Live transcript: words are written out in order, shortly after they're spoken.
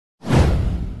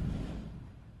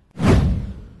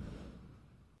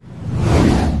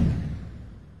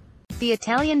The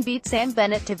Italian beat Sam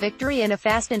Bennett to victory in a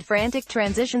fast and frantic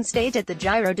transition stage at the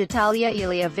Giro d'Italia.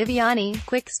 Elia Viviani,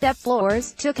 quick-step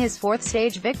floors, took his fourth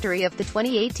stage victory of the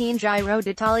 2018 Giro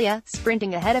d'Italia,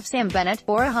 sprinting ahead of Sam Bennett,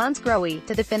 Bora-Hansgrohe,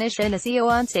 to the finish in Iseo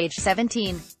on stage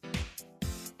 17.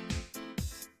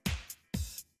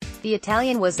 The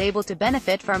Italian was able to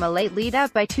benefit from a late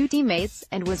lead-out by two teammates,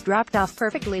 and was dropped off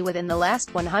perfectly within the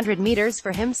last 100 meters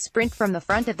for him sprint from the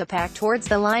front of the pack towards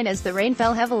the line as the rain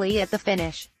fell heavily at the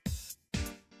finish.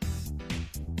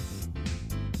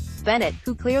 Bennett,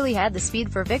 who clearly had the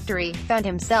speed for victory, found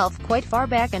himself quite far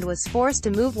back and was forced to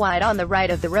move wide on the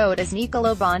right of the road as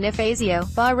Nicolo Bonifacio,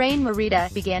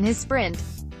 Bahrain-Merida, began his sprint.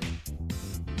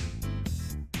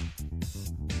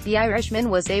 The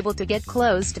Irishman was able to get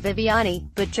close to Viviani,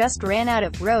 but just ran out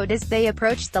of road as they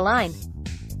approached the line.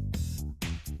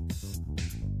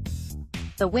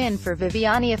 The win for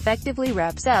Viviani effectively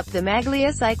wraps up the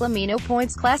Maglia Cyclamino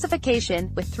points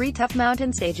classification, with 3 tough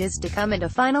mountain stages to come and a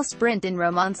final sprint in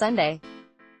Rome on Sunday.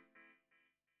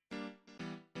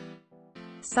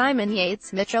 Simon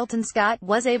Yates Mitchelton Scott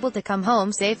was able to come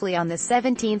home safely on the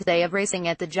 17th day of racing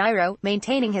at the Giro,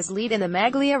 maintaining his lead in the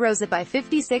Maglia Rosa by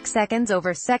 56 seconds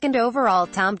over second overall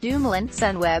Tom Dumoulin,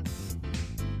 Sunweb.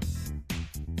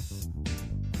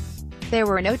 There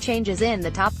were no changes in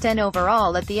the top 10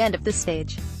 overall at the end of the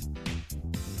stage.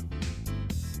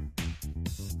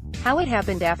 How it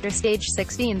happened after stage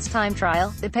 16's time trial,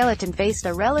 the peloton faced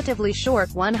a relatively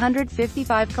short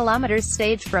 155 km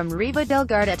stage from Riva del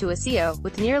Garda to Iseo,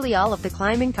 with nearly all of the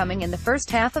climbing coming in the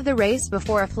first half of the race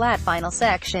before a flat final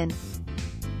section.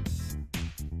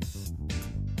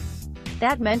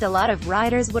 That meant a lot of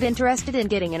riders were interested in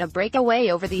getting in a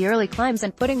breakaway over the early climbs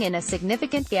and putting in a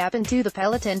significant gap into the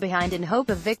peloton behind in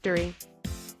hope of victory.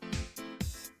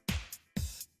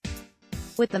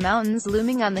 With the mountains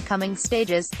looming on the coming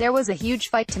stages, there was a huge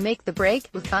fight to make the break,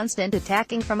 with constant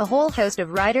attacking from a whole host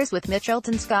of riders, with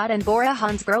Mitchelton Scott and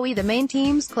Bora-Hansgrohe the main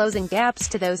teams closing gaps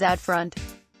to those out front.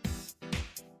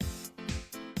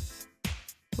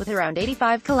 With around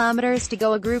 85 kilometers to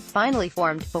go, a group finally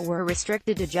formed, but were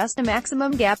restricted to just a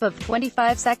maximum gap of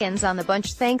 25 seconds on the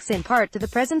bunch, thanks in part to the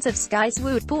presence of Sky's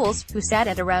Wout Poels, who sat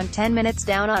at around 10 minutes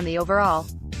down on the overall.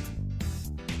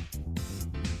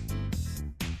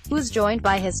 He was joined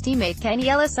by his teammate Kenny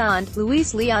Elissonde,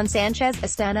 Luis Leon Sanchez,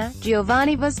 Astana,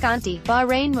 Giovanni Visconti,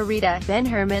 Bahrain-Merida, Ben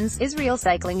Hermans, Israel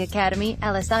Cycling Academy,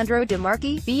 Alessandro De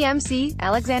Marchi, BMC,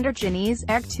 Alexander Ginese,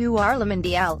 Ag2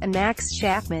 Arlemondial, and Max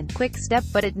Schachmann. Quick step,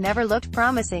 but it never looked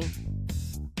promising.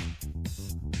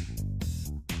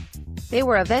 They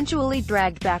were eventually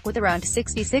dragged back with around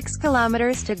 66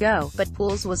 kilometers to go, but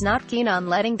Poels was not keen on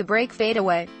letting the break fade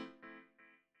away.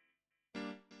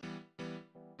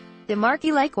 De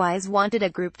Marchi likewise wanted a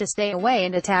group to stay away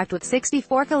and attacked with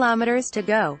 64 kilometers to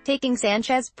go, taking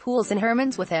Sanchez, Poels and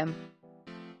Hermans with him.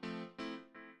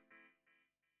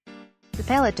 The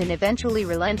peloton eventually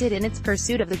relented in its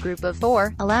pursuit of the group of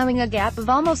 4, allowing a gap of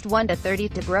almost 1 to 30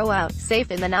 to grow out,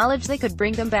 safe in the knowledge they could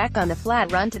bring them back on the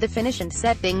flat run to the finish and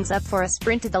set things up for a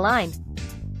sprint to the line.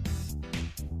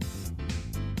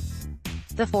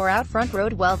 The 4 out front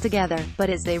rode well together, but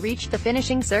as they reached the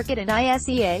finishing circuit in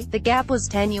Iseo, the gap was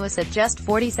tenuous at just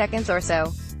 40 seconds or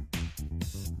so.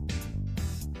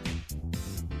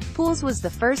 Poels was the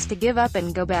first to give up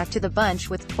and go back to the bunch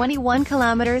with 21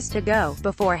 kilometers to go,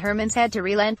 before Hermans had to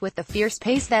relent with the fierce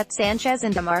pace that Sanchez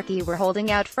and De Marchi were holding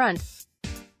out front.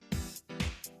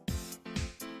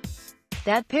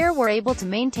 That pair were able to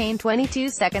maintain 22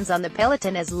 seconds on the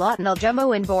peloton as Lotnal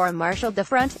Jumbo and Bora marshaled the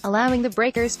front, allowing the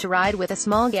breakers to ride with a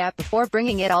small gap before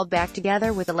bringing it all back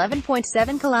together with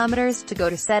 11.7 kilometers to go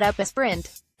to set up a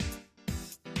sprint.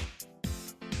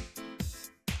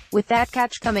 With that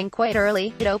catch coming quite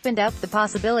early, it opened up the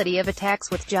possibility of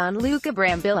attacks, with Gianluca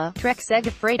Brambilla, Trek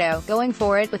Segafredo, going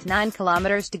for it with 9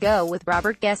 kilometers to go, with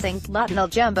Robert Gesink,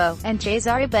 Lotnal Jumbo, and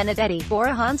Cesare Benedetti,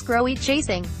 Bora-Hansgrohe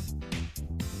chasing.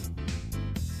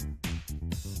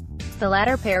 The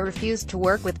latter pair refused to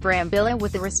work with Brambilla,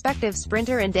 with the respective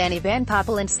sprinter and Danny Van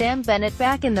Poppel and Sam Bennett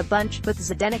back in the bunch, with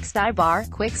Zdenek Stybar,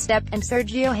 Quick Step, and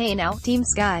Sergio Henao, Team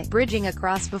Sky, bridging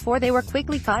across before they were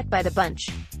quickly caught by the bunch.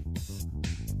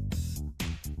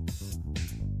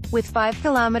 With 5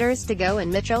 kilometers to go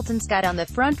and Mitchelton Scott on the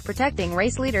front protecting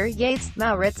race leader Yates,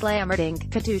 Maurits Lammerdink,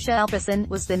 Katusha Alpecin,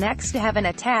 was the next to have an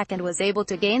attack and was able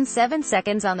to gain 7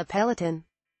 seconds on the peloton.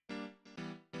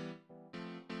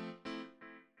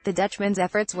 The Dutchman's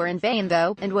efforts were in vain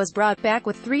though, and was brought back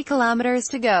with 3 kilometers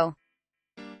to go.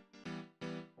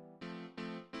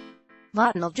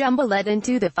 Lotnal Jumbo led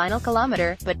into the final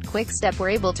kilometer, but Quick Step were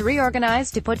able to reorganize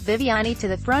to put Viviani to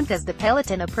the front as the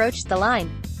peloton approached the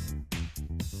line.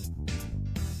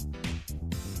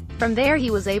 From there he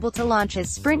was able to launch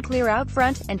his sprint clear out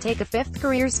front, and take a 5th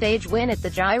career stage win at the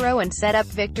Giro and set up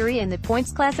victory in the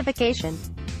points classification.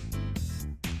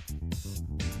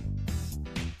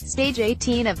 Stage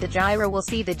 18 of the Giro will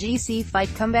see the GC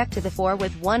fight come back to the fore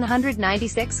with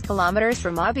 196 kilometers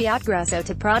from Bora-Hansgrohe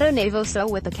to Prato Nevoso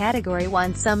with a Category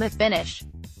 1 summit finish.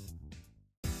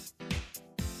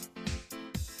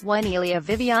 1 Elia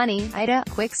Viviani, Ida,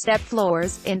 Quick Step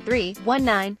Floors, in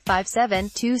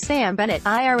 3:19:57, Sam Bennett,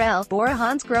 IRL,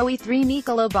 Bora-Hansgrohe 3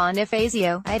 Nicolo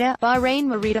Bonifacio, Ida, Bahrain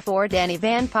Merida 4 Danny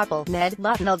Van Poppel, Ned,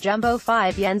 Lotnal Jumbo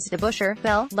 5 Jens de Buscher,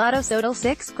 Bell, Lotto Sodal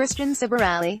 6 Christian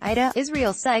Cibarelli, Ida,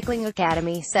 Israel Cycling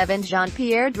Academy 7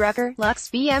 Jean-Pierre Drucker, Lux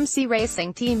BMC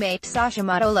Racing teammate Sasha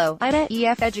Modolo, Ida,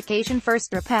 EF Education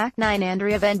First Repack 9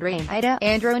 Andrea Vendrine, Ida,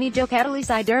 Androni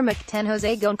Jokatelis Dermic 10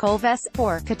 Jose Goncalves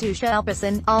 4 Katusha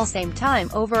Alpecin, all same time.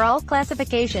 Overall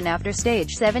classification after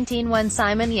stage 17 1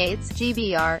 Simon Yates,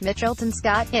 GBR, Mitchelton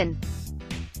Scott, in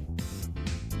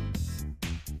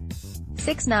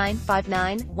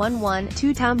 6:9:59:11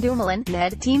 2 Tom Dumoulin,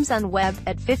 Ned, Team Sunweb,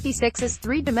 at 56 is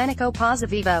 3 Domenico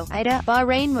Pozzovivo, Ida,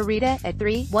 Bahrain Merida, at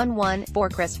 3:11:4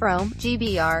 Chris Froome,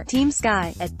 GBR, Team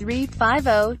Sky, at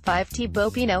 3:50:5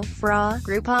 Thibaut Pinot, Fra,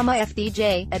 Groupama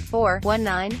FDJ, at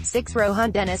 4:19:6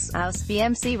 Rohan Dennis, Aus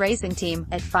BMC Racing Team,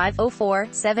 at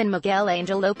 5:04:7 Miguel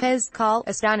Angel Lopez, Call,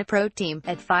 Astana Pro Team,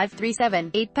 at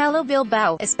 5:37:8 Paulo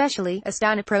Bilbao, especially,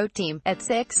 Astana Pro Team, at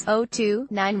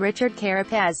 6:02:9 Richard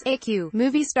Carapaz, AQ,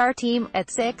 Movie Star Team, at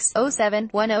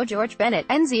 6:07:10 George Bennett,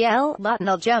 NZL,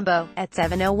 Lotnal Jumbo, at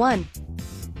 7:01.